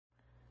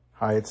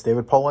Hi, it's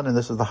David Poland, and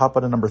this is the Hot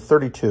Button number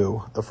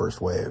 32, The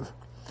First Wave.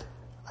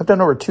 I've done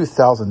over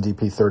 2,000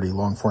 DP30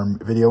 long-form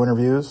video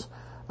interviews.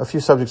 A few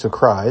subjects have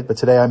cried, but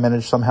today I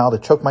managed somehow to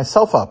choke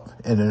myself up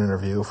in an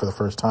interview for the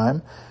first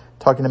time,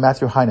 talking to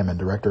Matthew Heineman,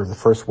 director of The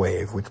First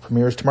Wave, which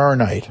premieres tomorrow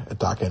night at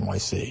Doc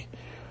NYC.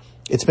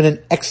 It's been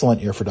an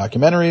excellent year for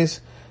documentaries.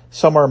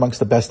 Some are amongst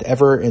the best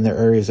ever in their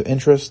areas of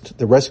interest.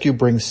 The Rescue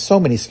brings so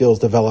many skills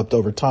developed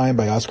over time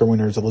by Oscar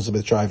winners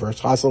Elizabeth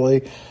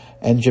Shivers-Hasseley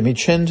and Jimmy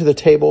Chin to the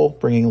table,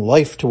 bringing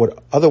life to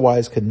what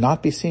otherwise could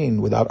not be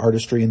seen without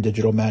artistry and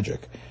digital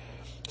magic.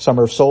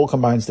 Summer of Soul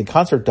combines the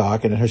concert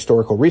doc and a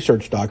historical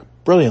research doc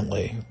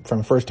brilliantly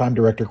from first-time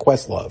director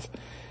Questlove,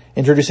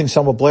 introducing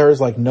Selma Blair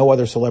as like no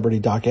other celebrity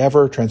doc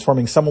ever,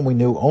 transforming someone we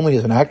knew only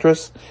as an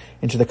actress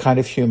into the kind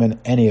of human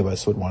any of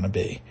us would want to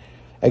be.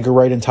 Edgar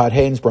Wright and Todd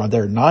Haynes brought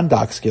their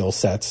non-doc skill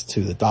sets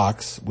to the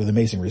docs with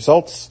amazing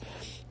results.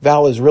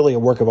 Val is really a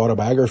work of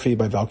autobiography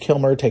by Val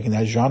Kilmer, taking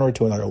that genre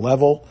to another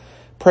level.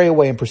 Pray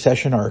Away and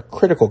Procession are a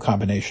critical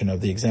combination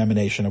of the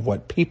examination of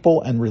what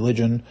people and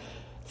religion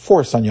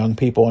force on young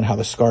people and how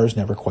the scars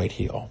never quite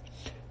heal.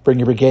 Bring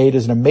Your Brigade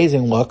is an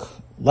amazing look,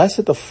 less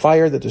at the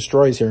fire that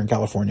destroys here in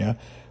California,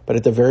 but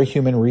at the very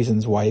human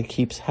reasons why it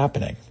keeps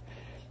happening.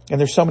 And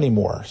there's so many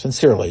more.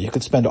 Sincerely, you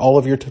could spend all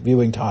of your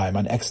viewing time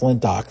on excellent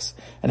docs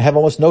and have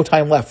almost no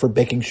time left for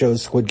baking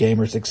shows, Squid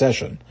Game, or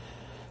Succession.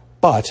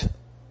 But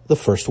The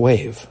First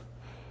Wave.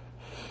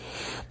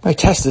 My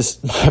chest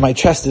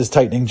is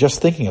tightening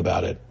just thinking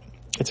about it.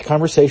 It's a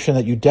conversation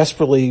that you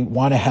desperately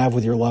want to have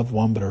with your loved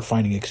one but are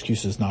finding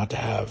excuses not to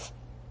have.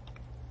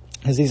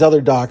 As these other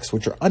docs,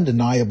 which are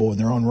undeniable in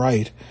their own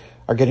right,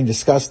 are getting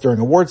discussed during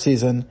award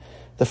season,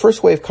 The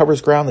First Wave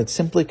covers ground that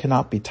simply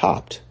cannot be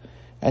topped.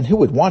 And who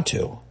would want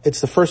to? It's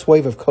the first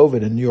wave of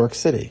COVID in New York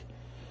City.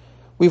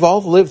 We've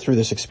all lived through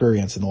this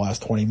experience in the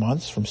last 20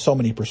 months from so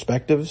many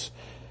perspectives.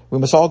 We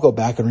must all go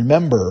back and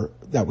remember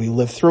that we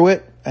lived through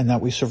it and that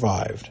we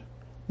survived.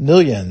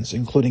 Millions,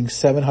 including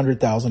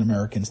 700,000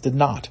 Americans, did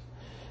not.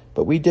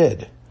 But we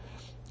did.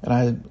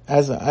 And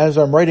as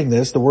I'm writing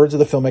this, the words of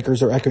the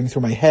filmmakers are echoing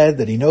through my head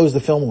that he knows the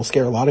film will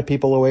scare a lot of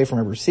people away from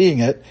ever seeing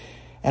it.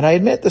 And I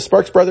admit the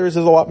Sparks Brothers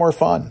is a lot more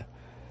fun.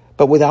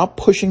 But without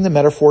pushing the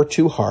metaphor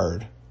too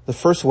hard, The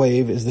First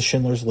Wave is the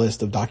Schindler's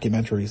List of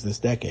documentaries this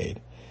decade.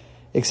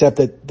 Except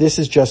that this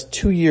is just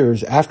 2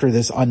 years after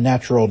this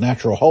unnatural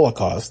natural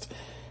Holocaust.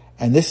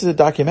 And this is a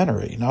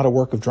documentary, not a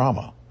work of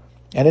drama.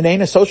 And it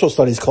ain't a social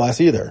studies class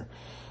either.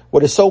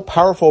 What is so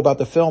powerful about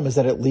the film is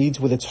that it leads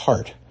with its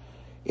heart.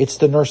 It's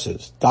the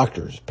nurses,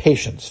 doctors,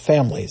 patients,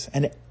 families,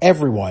 and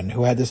everyone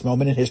who had this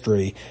moment in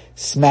history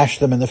smash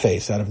them in the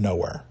face out of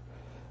nowhere.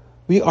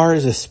 We are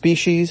as a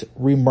species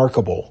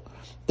remarkable.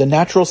 The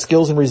natural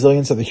skills and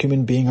resilience of the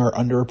human being are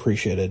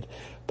underappreciated,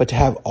 but to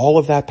have all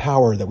of that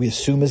power that we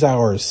assume is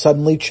ours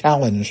suddenly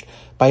challenged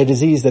by a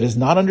disease that is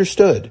not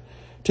understood,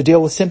 to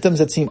deal with symptoms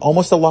that seem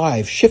almost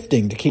alive,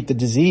 shifting to keep the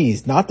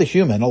disease, not the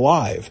human,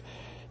 alive,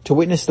 to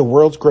witness the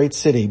world's great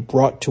city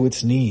brought to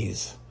its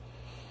knees.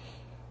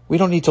 We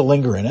don't need to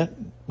linger in it.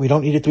 We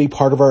don't need it to be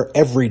part of our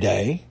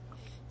everyday.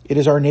 It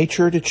is our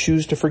nature to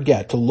choose to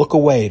forget, to look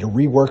away, to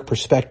rework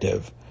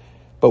perspective.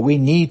 But we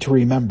need to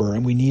remember,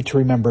 and we need to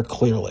remember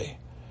clearly.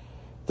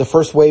 The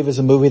First Wave is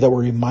a movie that will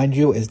remind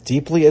you as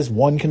deeply as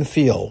one can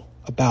feel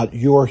about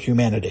your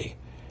humanity,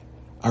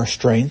 our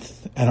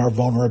strength, and our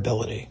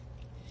vulnerability.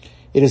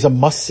 It is a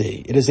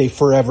must-see. It is a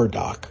forever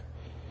doc.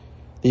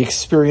 The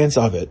experience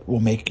of it will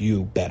make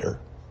you better.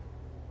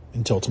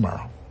 Until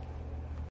tomorrow.